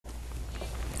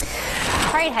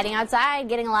right, heading outside,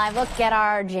 getting a live look at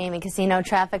our Jamie Casino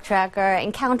traffic tracker,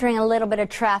 encountering a little bit of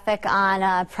traffic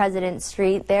on President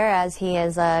Street there as he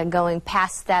is going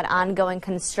past that ongoing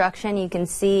construction. You can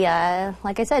see,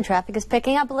 like I said, traffic is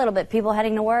picking up a little bit. People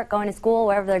heading to work, going to school,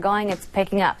 wherever they're going, it's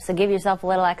picking up. So give yourself a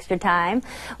little extra time.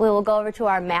 We will go over to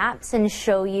our maps and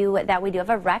show you that we do have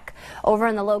a wreck over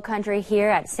in the Low Country here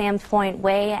at Sam's Point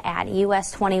Way at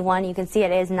US 21. You can see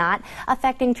it is not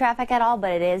affecting traffic at all,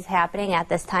 but it is happening at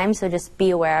this time, so just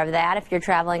be aware of that if you're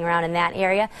traveling around in that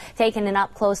area. Taking an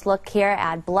up-close look here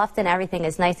at Bluffton, everything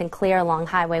is nice and clear along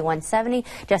Highway 170.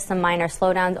 Just some minor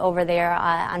slowdowns over there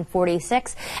on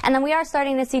 46. And then we are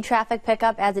starting to see traffic pick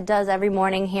up as it does every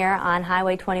morning here on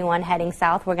Highway 21 heading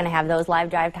south. We're going to have those live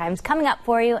drive times coming up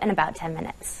for you in about 10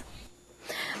 minutes.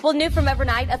 Well, new from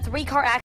overnight, a 3-car accident